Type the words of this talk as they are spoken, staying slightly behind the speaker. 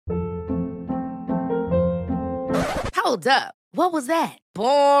Hold up. What was that?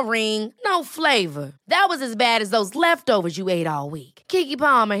 Boring. No flavor. That was as bad as those leftovers you ate all week. Keke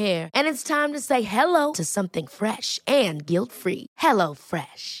Palmer here, and it's time to say hello to something fresh and guilt-free. Hello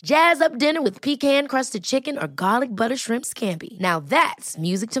Fresh. Jazz up dinner with pecan-crusted chicken or garlic butter shrimp scampi. Now that's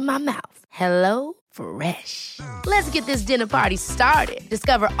music to my mouth. Hello Fresh. Let's get this dinner party started.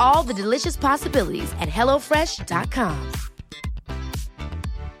 Discover all the delicious possibilities at hellofresh.com.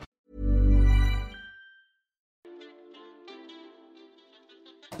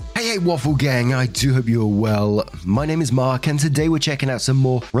 Hey, Waffle Gang, I do hope you're well. My name is Mark, and today we're checking out some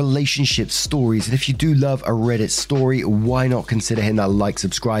more relationship stories. And if you do love a Reddit story, why not consider hitting that like,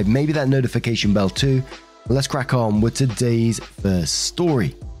 subscribe, maybe that notification bell too. Let's crack on with today's first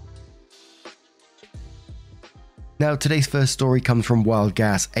story. Now, today's first story comes from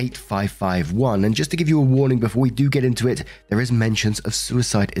WildGas8551, and just to give you a warning before we do get into it, there is mentions of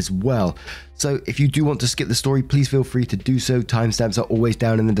suicide as well. So if you do want to skip the story, please feel free to do so. Timestamps are always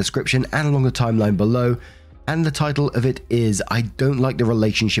down in the description and along the timeline below. And the title of it is, I don't like the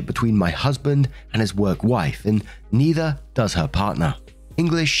relationship between my husband and his work wife, and neither does her partner.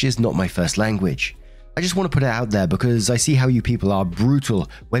 English is not my first language. I just want to put it out there because I see how you people are brutal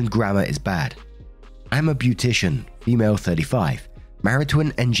when grammar is bad. I'm a beautician, female 35, married to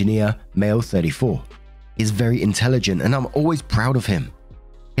an engineer, male 34. He is very intelligent and I'm always proud of him.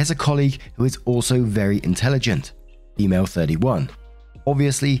 He has a colleague who is also very intelligent, female 31,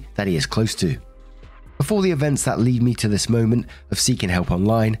 obviously that he is close to. Before the events that lead me to this moment of seeking help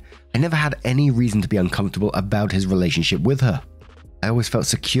online, I never had any reason to be uncomfortable about his relationship with her. I always felt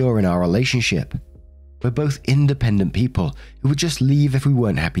secure in our relationship. We're both independent people who would just leave if we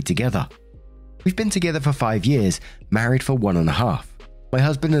weren't happy together. We've been together for 5 years, married for 1.5. My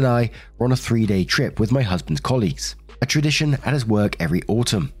husband and I were on a 3-day trip with my husband's colleagues, a tradition at his work every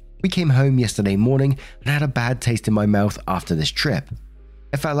autumn. We came home yesterday morning and had a bad taste in my mouth after this trip.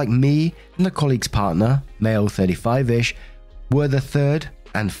 I felt like me and the colleague's partner, male 35-ish, were the third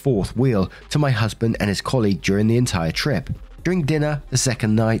and fourth wheel to my husband and his colleague during the entire trip. During dinner, the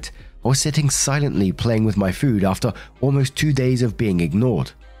second night, I was sitting silently playing with my food after almost 2 days of being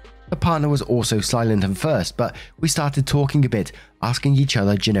ignored. The partner was also silent at first, but we started talking a bit, asking each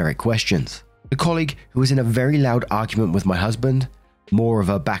other generic questions. The colleague, who was in a very loud argument with my husband, more of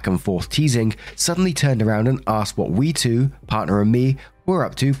a back and forth teasing, suddenly turned around and asked what we two, partner and me, were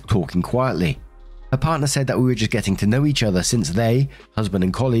up to talking quietly. Her partner said that we were just getting to know each other since they, husband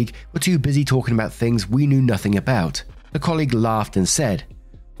and colleague, were too busy talking about things we knew nothing about. The colleague laughed and said,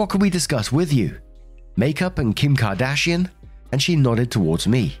 "What could we discuss with you? Makeup and Kim Kardashian?" And she nodded towards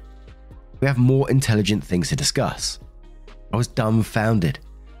me. We have more intelligent things to discuss. I was dumbfounded.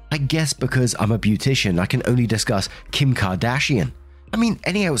 I guess because I'm a beautician, I can only discuss Kim Kardashian. I mean,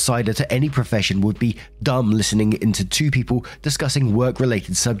 any outsider to any profession would be dumb listening into two people discussing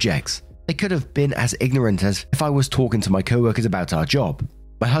work-related subjects. They could have been as ignorant as if I was talking to my coworkers about our job.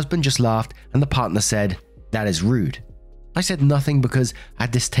 My husband just laughed and the partner said, "That is rude." I said nothing because I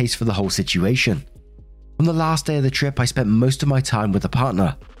had distaste for the whole situation. On the last day of the trip, I spent most of my time with the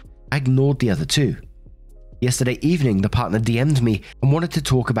partner. I ignored the other two. Yesterday evening, the partner DM'd me and wanted to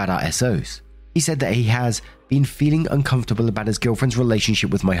talk about our SOs. He said that he has been feeling uncomfortable about his girlfriend's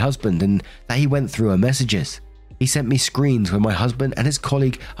relationship with my husband and that he went through her messages. He sent me screens where my husband and his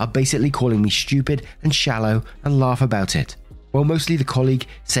colleague are basically calling me stupid and shallow and laugh about it. Well, mostly the colleague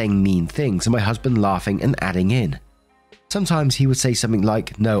saying mean things and my husband laughing and adding in. Sometimes he would say something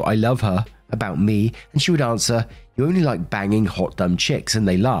like, "No, I love her," about me, and she would answer, "You only like banging hot dumb chicks," and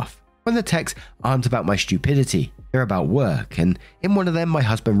they laugh. When the texts aren't about my stupidity, they're about work, and in one of them my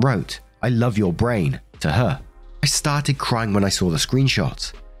husband wrote, "I love your brain," to her. I started crying when I saw the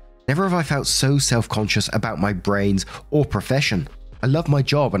screenshots. Never have I felt so self-conscious about my brains or profession. I love my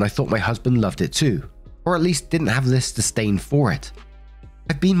job and I thought my husband loved it too, or at least didn't have this disdain for it.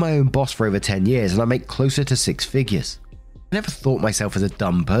 I've been my own boss for over 10 years and I make closer to 6 figures. I never thought myself as a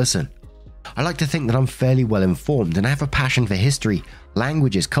dumb person. I like to think that I'm fairly well informed and I have a passion for history,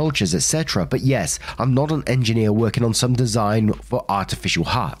 languages, cultures, etc. But yes, I'm not an engineer working on some design for artificial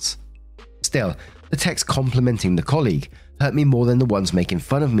hearts. Still, the text complimenting the colleague hurt me more than the ones making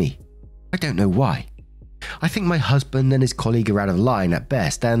fun of me. I don't know why. I think my husband and his colleague are out of line at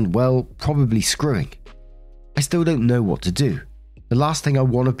best and, well, probably screwing. I still don't know what to do. The last thing I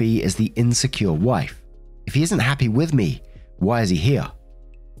want to be is the insecure wife. If he isn't happy with me, why is he here?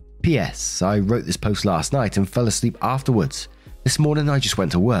 P.S. I wrote this post last night and fell asleep afterwards. This morning I just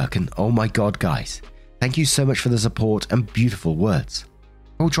went to work and oh my god guys, thank you so much for the support and beautiful words.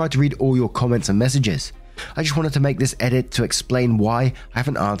 I will try to read all your comments and messages. I just wanted to make this edit to explain why I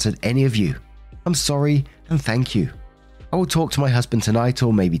haven't answered any of you. I'm sorry and thank you. I will talk to my husband tonight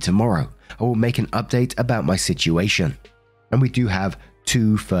or maybe tomorrow. I will make an update about my situation. And we do have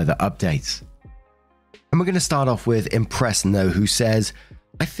 2 further updates. And we're going to start off with Impress No, who says,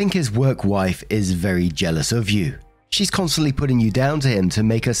 I think his work wife is very jealous of you. She's constantly putting you down to him to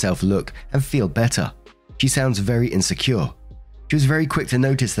make herself look and feel better. She sounds very insecure. She was very quick to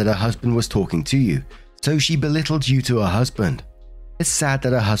notice that her husband was talking to you, so she belittled you to her husband. It's sad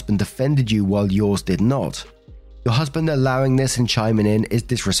that her husband defended you while yours did not. Your husband allowing this and chiming in is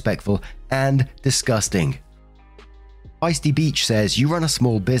disrespectful and disgusting. Feisty Beach says, you run a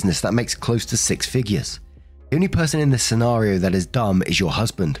small business that makes close to 6 figures. The only person in this scenario that is dumb is your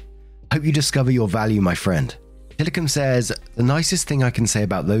husband. I hope you discover your value, my friend. Tillicum says, the nicest thing I can say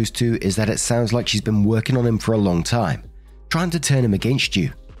about those 2 is that it sounds like she's been working on him for a long time, trying to turn him against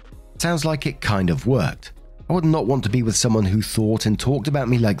you. Sounds like it kind of worked. I would not want to be with someone who thought and talked about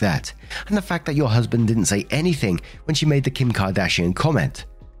me like that, and the fact that your husband didn't say anything when she made the Kim Kardashian comment.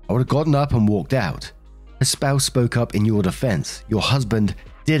 I would have gotten up and walked out. Her spouse spoke up in your defense. Your husband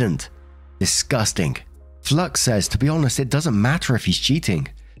didn't. Disgusting. Flux says, to be honest, it doesn't matter if he's cheating.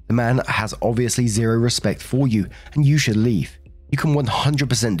 The man has obviously zero respect for you, and you should leave. You can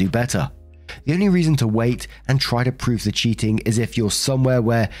 100% do better. The only reason to wait and try to prove the cheating is if you're somewhere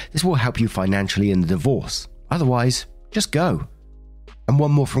where this will help you financially in the divorce. Otherwise, just go. And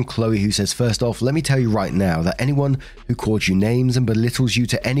one more from Chloe, who says, first off, let me tell you right now that anyone who calls you names and belittles you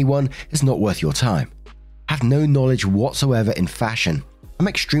to anyone is not worth your time. I have no knowledge whatsoever in fashion. I'm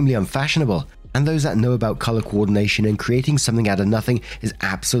extremely unfashionable, and those that know about color coordination and creating something out of nothing is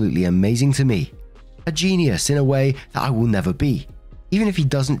absolutely amazing to me. A genius in a way that I will never be. Even if he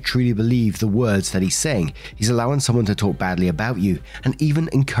doesn't truly believe the words that he's saying, he's allowing someone to talk badly about you and even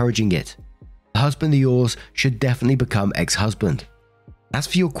encouraging it. The husband of yours should definitely become ex-husband. As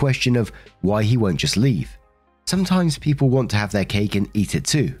for your question of why he won't just leave, sometimes people want to have their cake and eat it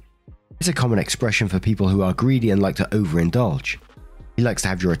too. It's a common expression for people who are greedy and like to overindulge. He likes to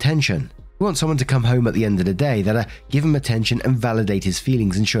have your attention. He wants someone to come home at the end of the day that'll give him attention and validate his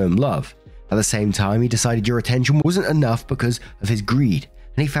feelings and show him love. At the same time, he decided your attention wasn't enough because of his greed,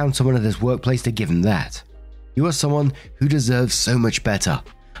 and he found someone at his workplace to give him that. You are someone who deserves so much better,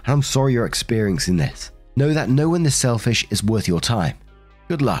 and I'm sorry you're experiencing this. Know that no one this selfish is worth your time.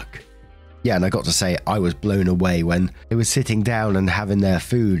 Good luck. Yeah, and I got to say, I was blown away when they were sitting down and having their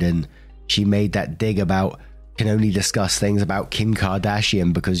food, and she made that dig about can only discuss things about Kim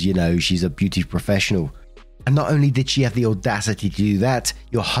Kardashian because, you know, she's a beauty professional. And not only did she have the audacity to do that,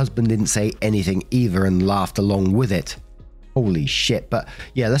 your husband didn't say anything either and laughed along with it. Holy shit. But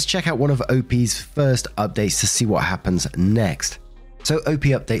yeah, let's check out one of OP's first updates to see what happens next. So OP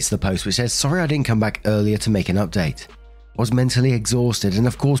updates the post which says, sorry I didn't come back earlier to make an update. I was mentally exhausted and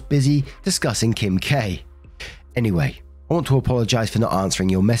of course busy discussing Kim K. Anyway, I want to apologize for not answering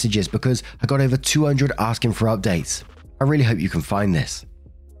your messages because I got over 200 asking for updates. I really hope you can find this.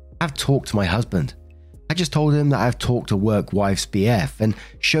 I've talked to my husband. I just told him that I've talked to work wife's BF and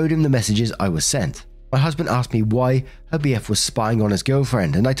showed him the messages I was sent. My husband asked me why her BF was spying on his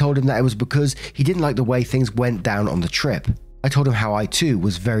girlfriend, and I told him that it was because he didn't like the way things went down on the trip. I told him how I too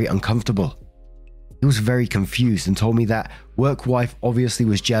was very uncomfortable. He was very confused and told me that work wife obviously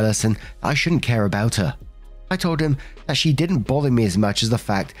was jealous and I shouldn't care about her. I told him that she didn't bother me as much as the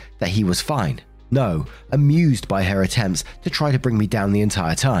fact that he was fine. No, amused by her attempts to try to bring me down the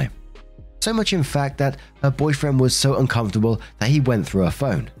entire time. So much in fact that her boyfriend was so uncomfortable that he went through her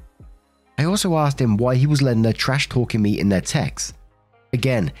phone. I also asked him why he was letting her trash talking me in their texts.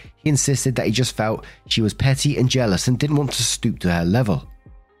 Again, he insisted that he just felt she was petty and jealous and didn't want to stoop to her level.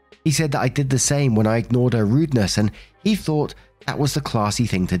 He said that I did the same when I ignored her rudeness and he thought that was the classy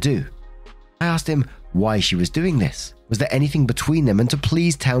thing to do. I asked him why she was doing this. Was there anything between them and to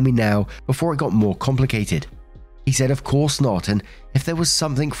please tell me now before it got more complicated. He said of course not, and if there was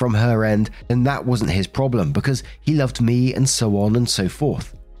something from her end then that wasn't his problem because he loved me and so on and so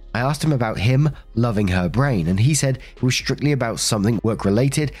forth. I asked him about him loving her brain and he said it was strictly about something work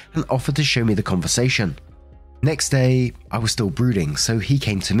related and offered to show me the conversation. Next day, I was still brooding, so he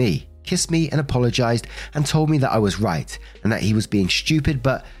came to me, kissed me and apologized and told me that I was right and that he was being stupid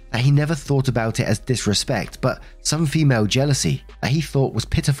but that he never thought about it as disrespect but some female jealousy that he thought was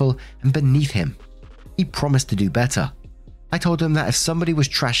pitiful and beneath him. He promised to do better. I told him that if somebody was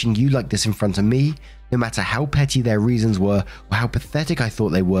trashing you like this in front of me, no matter how petty their reasons were or how pathetic I thought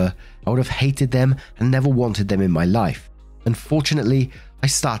they were, I would have hated them and never wanted them in my life. Unfortunately, I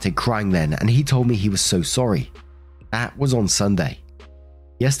started crying then and he told me he was so sorry. That was on Sunday.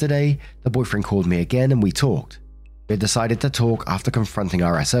 Yesterday, the boyfriend called me again and we talked. We had decided to talk after confronting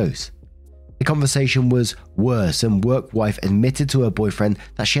our SOs. The conversation was worse, and work wife admitted to her boyfriend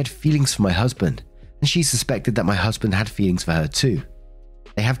that she had feelings for my husband, and she suspected that my husband had feelings for her too.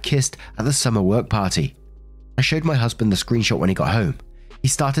 They have kissed at the summer work party. I showed my husband the screenshot when he got home. He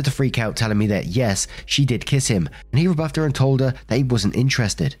started to freak out, telling me that yes, she did kiss him, and he rebuffed her and told her that he wasn't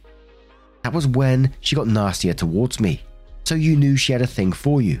interested. That was when she got nastier towards me. So you knew she had a thing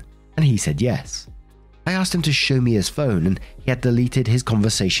for you? And he said yes. I asked him to show me his phone, and he had deleted his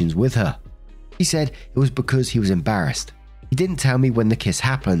conversations with her. He said it was because he was embarrassed. He didn't tell me when the kiss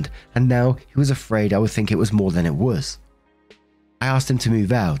happened, and now he was afraid I would think it was more than it was. I asked him to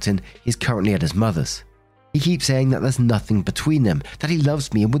move out, and he's currently at his mother's. He keeps saying that there's nothing between them, that he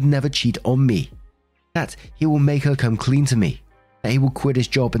loves me and would never cheat on me, that he will make her come clean to me, that he will quit his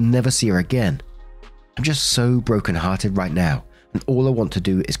job and never see her again. I'm just so brokenhearted right now, and all I want to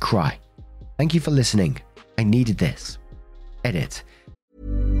do is cry. Thank you for listening. I needed this. Edit.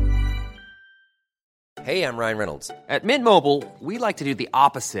 Hey, I'm Ryan Reynolds. At Mint Mobile, we like to do the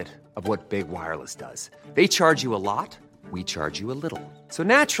opposite of what Big Wireless does. They charge you a lot, we charge you a little. So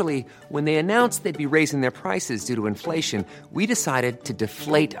naturally, when they announced they'd be raising their prices due to inflation, we decided to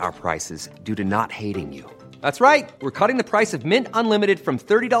deflate our prices due to not hating you. That's right. We're cutting the price of Mint Unlimited from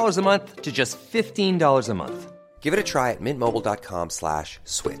 $30 a month to just $15 a month. Give it a try at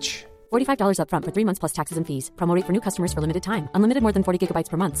mintmobile.com/switch. $45 up front for 3 months plus taxes and fees. Promo rate for new customers for limited time. Unlimited more than 40 gigabytes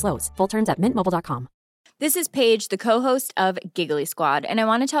per month. Slows full terms at mintmobile.com. This is Paige, the co-host of Giggly Squad, and I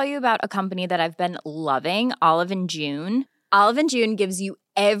want to tell you about a company that I've been loving, Olive & June. Olive & June gives you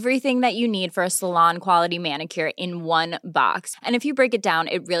everything that you need for a salon-quality manicure in one box. And if you break it down,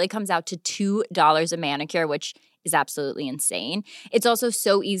 it really comes out to $2 a manicure, which is absolutely insane. It's also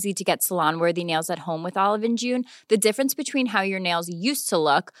so easy to get salon-worthy nails at home with Olive & June. The difference between how your nails used to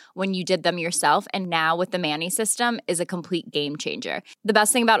look when you did them yourself and now with the Mani system is a complete game changer. The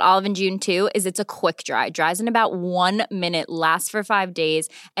best thing about Olive & June, too, is it's a quick dry. Dries in about 1 minute, lasts for 5 days,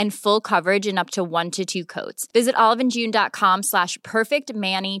 and full coverage in up to 1 to 2 coats. Visit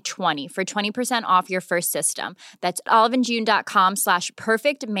oliveandjune.com/perfectmani20 for 20% off your first system. That's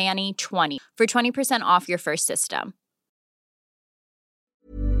oliveandjune.com/perfectmani20 for 20% off your first system.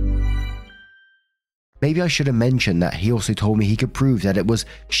 Maybe I should have mentioned that he also told me he could prove that it was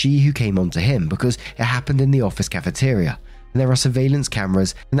she who came onto him because it happened in the office cafeteria and there are surveillance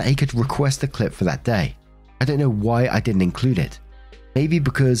cameras, and that he could request a clip for that day. I don't know why I didn't include it. Maybe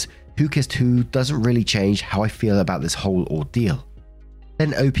because who kissed who doesn't really change how I feel about this whole ordeal.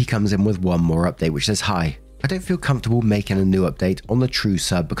 Then OP comes in with one more update which says, "Hi, I don't feel comfortable making a new update on the True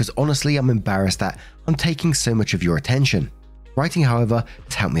sub because honestly I'm embarrassed that I'm taking so much of your attention. Writing, however,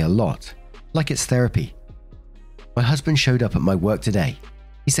 has helped me a lot, like it's therapy. My husband showed up at my work today.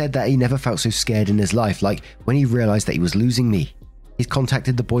 He said that he never felt so scared in his life, like when he realized that he was losing me. He's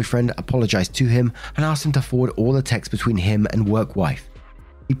contacted the boyfriend, apologized to him, and asked him to forward all the texts between him and work wife.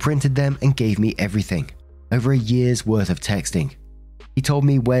 He printed them and gave me everything, over a year's worth of texting. He told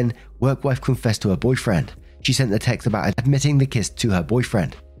me when work wife confessed to her boyfriend, she sent the text about admitting the kiss to her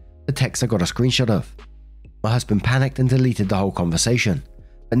boyfriend. The text I got a screenshot of. My husband panicked and deleted the whole conversation,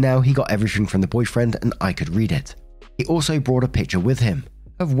 but now he got everything from the boyfriend and I could read it. He also brought a picture with him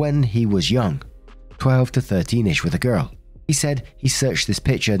of when he was young, 12 to 13ish with a girl. He said he searched this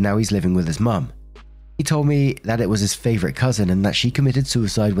picture, now he's living with his mum. He told me that it was his favorite cousin and that she committed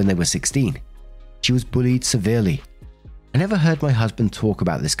suicide when they were 16. She was bullied severely. I never heard my husband talk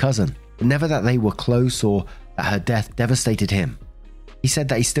about this cousin, but never that they were close or that her death devastated him. He said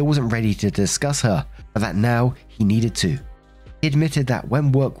that he still wasn't ready to discuss her, but that now he needed to. He admitted that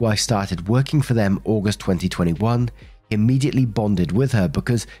when work wife started working for them August 2021, he immediately bonded with her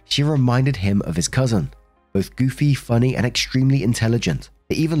because she reminded him of his cousin, both goofy, funny, and extremely intelligent.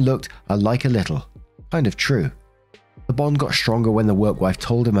 They even looked alike a little. Kind of true. The bond got stronger when the work wife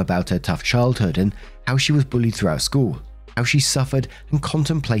told him about her tough childhood and how she was bullied throughout school, how she suffered and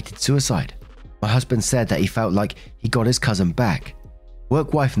contemplated suicide. My husband said that he felt like he got his cousin back.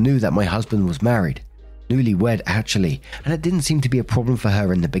 Work wife knew that my husband was married, newlywed actually, and it didn't seem to be a problem for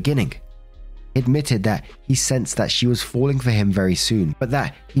her in the beginning. He admitted that he sensed that she was falling for him very soon, but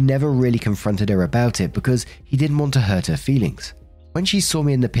that he never really confronted her about it because he didn't want to hurt her feelings. When she saw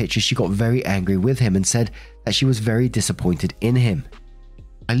me in the picture, she got very angry with him and said that she was very disappointed in him.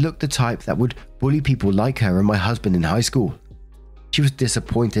 I looked the type that would bully people like her and my husband in high school. She was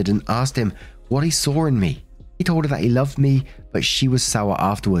disappointed and asked him what he saw in me. He told her that he loved me, but she was sour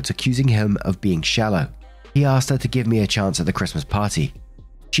afterwards, accusing him of being shallow. He asked her to give me a chance at the Christmas party.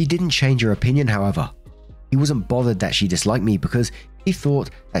 She didn't change her opinion, however. He wasn't bothered that she disliked me because he thought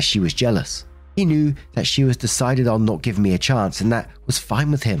that she was jealous. He knew that she was decided on not giving me a chance and that was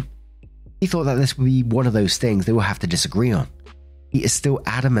fine with him. He thought that this would be one of those things they will have to disagree on. He is still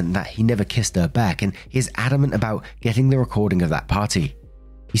adamant that he never kissed her back, and he is adamant about getting the recording of that party.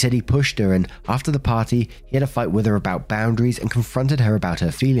 He said he pushed her, and after the party, he had a fight with her about boundaries and confronted her about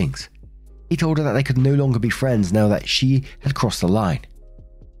her feelings. He told her that they could no longer be friends now that she had crossed the line.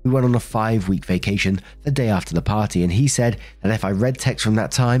 We went on a 5-week vacation the day after the party, and he said that if I read texts from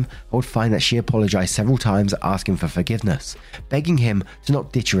that time, I would find that she apologized several times asking for forgiveness, begging him to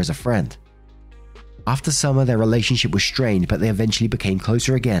not ditch her as a friend. After summer, their relationship was strained, but they eventually became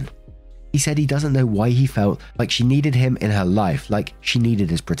closer again. He said he doesn't know why he felt like she needed him in her life, like she needed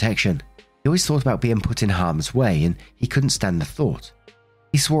his protection. He always thought about being put in harm's way, and he couldn't stand the thought.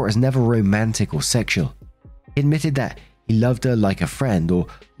 He swore it was never romantic or sexual. He admitted that he loved her like a friend, or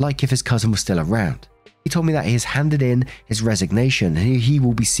like if his cousin was still around. He told me that he has handed in his resignation and he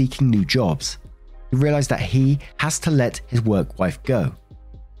will be seeking new jobs. He realized that he has to let his work wife go.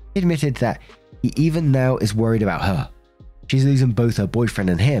 He admitted that he even now is worried about her. She's losing both her boyfriend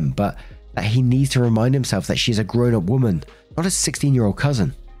and him, but that he needs to remind himself that she's a grown-up woman, not a 16-year-old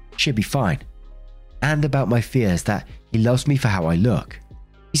cousin. She'll be fine. And about my fears that he loves me for how I look.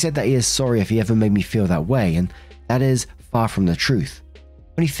 He said that he is sorry if he ever made me feel that way, and that is far from the truth.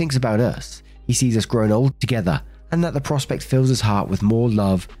 When he thinks about us, he sees us growing old together, and that the prospect fills his heart with more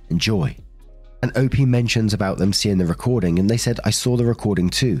love and joy. And OP mentions about them seeing the recording, and they said, I saw the recording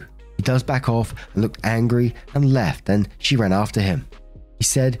too. He does back off and looked angry and left, and she ran after him. He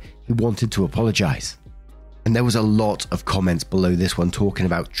said he wanted to apologize. And there was a lot of comments below this one talking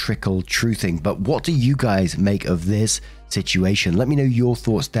about trickle truthing, but what do you guys make of this situation? Let me know your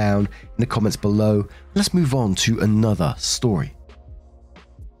thoughts down in the comments below. Let's move on to another story.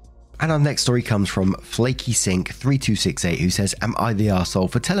 And our next story comes from FlakySync3268, who says, am I the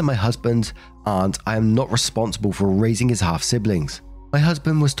arsehole for telling my husband's aunt I am not responsible for raising his half-siblings? My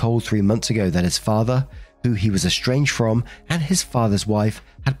husband was told 3 months ago that his father, who he was estranged from, and his father's wife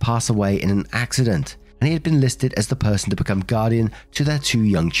had passed away in an accident, and he had been listed as the person to become guardian to their 2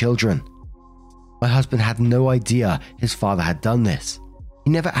 young children. My husband had no idea his father had done this.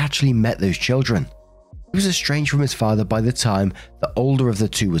 He never actually met those children. He was estranged from his father by the time the older of the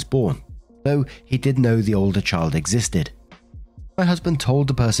 2 was born, though he did know the older child existed. My husband told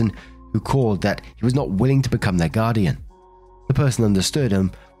the person who called that he was not willing to become their guardian. The person understood,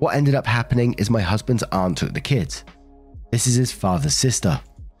 and what ended up happening is my husband's aunt took the kids. This is his father's sister.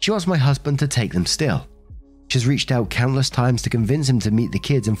 She wants my husband to take them still. She has reached out countless times to convince him to meet the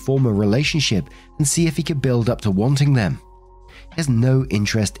kids and form a relationship and see if he could build up to wanting them. He has no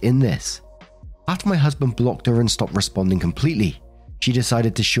interest in this. After my husband blocked her and stopped responding completely, she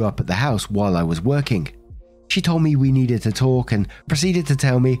decided to show up at the house while I was working. She told me we needed to talk and proceeded to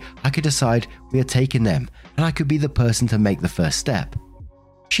tell me I could decide we had taken them and I could be the person to make the first step.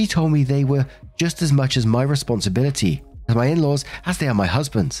 She told me they were just as much as my responsibility as my in-laws as they are my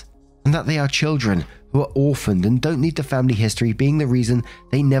husband's, and that they are children who are orphaned and don't need the family history being the reason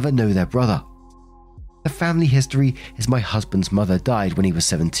they never know their brother. The family history is my husband's mother died when he was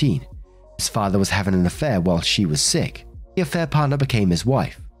 17. His father was having an affair while she was sick. The affair partner became his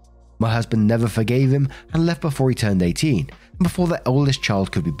wife. My husband never forgave him and left before he turned 18 and before their oldest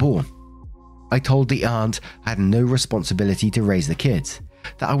child could be born. I told the aunt I had no responsibility to raise the kids,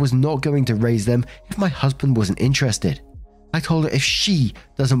 that I was not going to raise them if my husband wasn't interested. I told her if she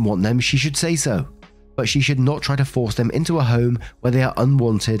doesn't want them, she should say so, but she should not try to force them into a home where they are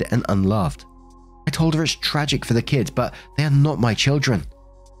unwanted and unloved. I told her it's tragic for the kids, but they are not my children.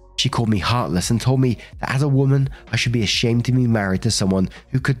 She called me heartless and told me that as a woman, I should be ashamed to be married to someone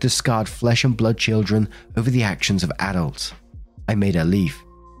who could discard flesh and blood children over the actions of adults. I made her leave.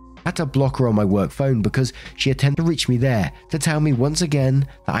 I had to block her on my work phone because she attempted to reach me there to tell me once again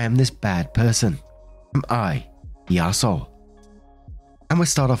that I am this bad person. Am I the arsehole? And we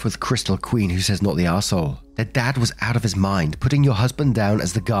start off with Crystal Queen, who says not the arsehole. Their dad was out of his mind, putting your husband down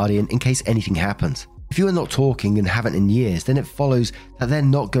as the guardian in case anything happens. If you are not talking and haven't in years, then it follows that they're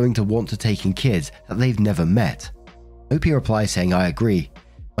not going to want to take in kids that they've never met. OP replies saying, I agree.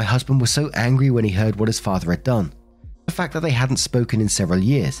 My husband was so angry when he heard what his father had done. The fact that they hadn't spoken in several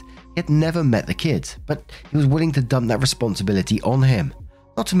years, he had never met the kids, but he was willing to dump that responsibility on him.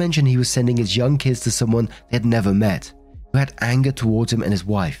 Not to mention he was sending his young kids to someone they had never met, who had anger towards him and his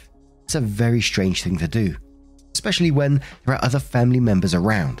wife. It's a very strange thing to do, especially when there are other family members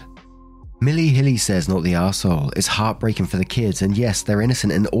around. Millie Hilly says not the arsehole. It's heartbreaking for the kids, and yes, they're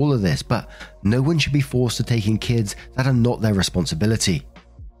innocent in all of this, but no one should be forced to take in kids that are not their responsibility.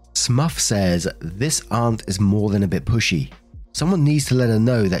 Smuff says this aunt is more than a bit pushy. Someone needs to let her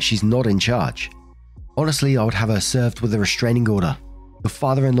know that she's not in charge. Honestly, I would have her served with a restraining order. Your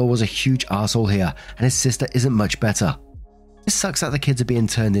father-in-law was a huge arsehole here, and his sister isn't much better. It sucks that the kids are being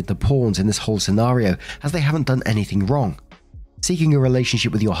turned into pawns in this whole scenario, as they haven't done anything wrong. Seeking a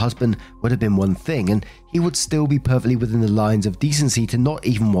relationship with your husband would have been one thing, and he would still be perfectly within the lines of decency to not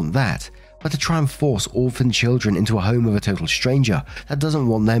even want that, but to try and force orphan children into a home of a total stranger that doesn't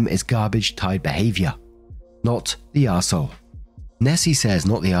want them is garbage-tied behavior. Not the arsehole. Nessie says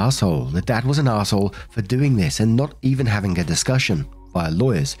not the arsehole. The dad was an arsehole for doing this and not even having a discussion, via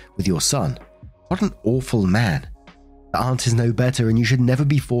lawyers, with your son. What an awful man. The aunt is no better, and you should never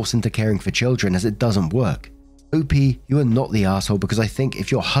be forced into caring for children, as it doesn't work. OP, you are not the arsehole, because I think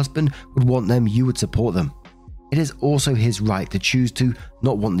if your husband would want them, you would support them. It is also his right to choose to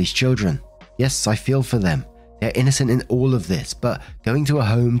not want these children. Yes, I feel for them. They're innocent in all of this, but going to a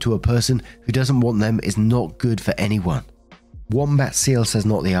home to a person who doesn't want them is not good for anyone. Wombat Seal says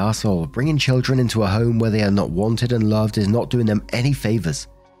not the arsehole. Bringing children into a home where they are not wanted and loved is not doing them any favors.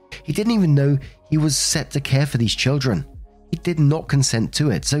 He didn't even know he was set to care for these children. He did not consent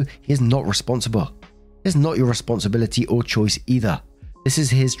to it, so he is not responsible. It is not your responsibility or choice either. This is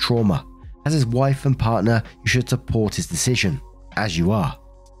his trauma. As his wife and partner, you should support his decision, as you are.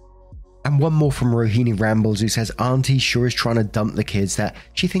 And one more from Rohini Rambles, who says Auntie sure is trying to dump the kids that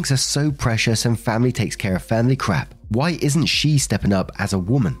she thinks are so precious and family takes care of family crap. Why isn't she stepping up as a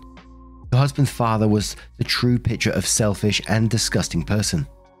woman? Your husband's father was the true picture of selfish and disgusting person.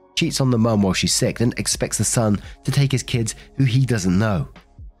 Cheats on the mum while she's sick, then expects the son to take his kids who he doesn't know.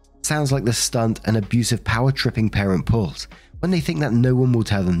 Sounds like the stunt an abusive power-tripping parent pulls when they think that no one will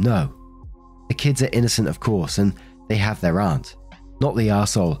tell them no. The kids are innocent, of course, and they have their aunt. Not the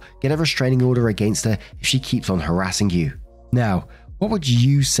arsehole. Get a restraining order against her if she keeps on harassing you. Now, what would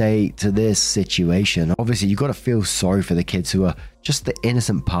you say to this situation? Obviously, you've got to feel sorry for the kids who are just the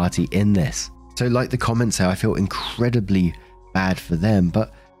innocent party in this. So like the comments say, I feel incredibly bad for them,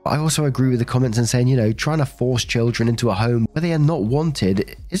 but I also agree with the comments and saying, trying to force children into a home where they are not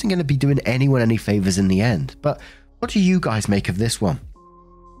wanted isn't going to be doing anyone any favors in the end. But what do you guys make of this one?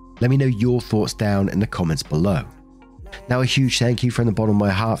 Let me know your thoughts down in the comments below. Now, a huge thank you from the bottom of my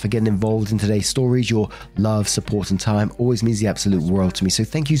heart for getting involved in today's stories. Your love, support and time always means the absolute world to me. So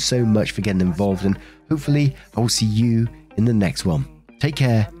thank you so much for getting involved, and hopefully I will see you in the next one. Take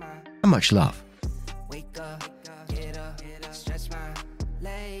care and much love. Wake up, get up, stretch my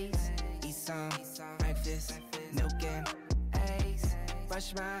legs, eat some breakfast, milk and eggs,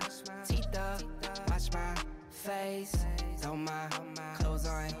 brush my teeth up, wash my face, throw my clothes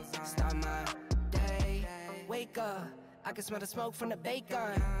on, start my day. Wake up, I can smell the smoke from the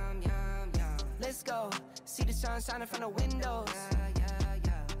bacon. Let's go, see the sun shining from the windows.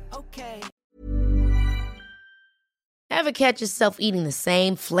 Okay. Ever catch yourself eating the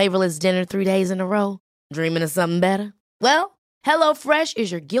same flavorless dinner 3 days in a row? Dreaming of something better? Well, HelloFresh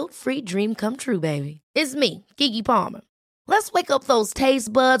is your guilt-free dream come true, baby. It's me, Keke Palmer. Let's wake up those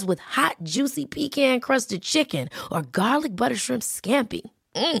taste buds with hot, juicy pecan-crusted chicken or garlic butter shrimp scampi.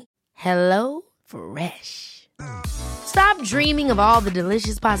 Hello Fresh. Stop dreaming of all the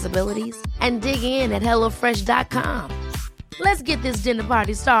delicious possibilities and dig in at HelloFresh.com. Let's get this dinner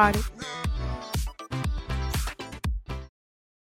party started.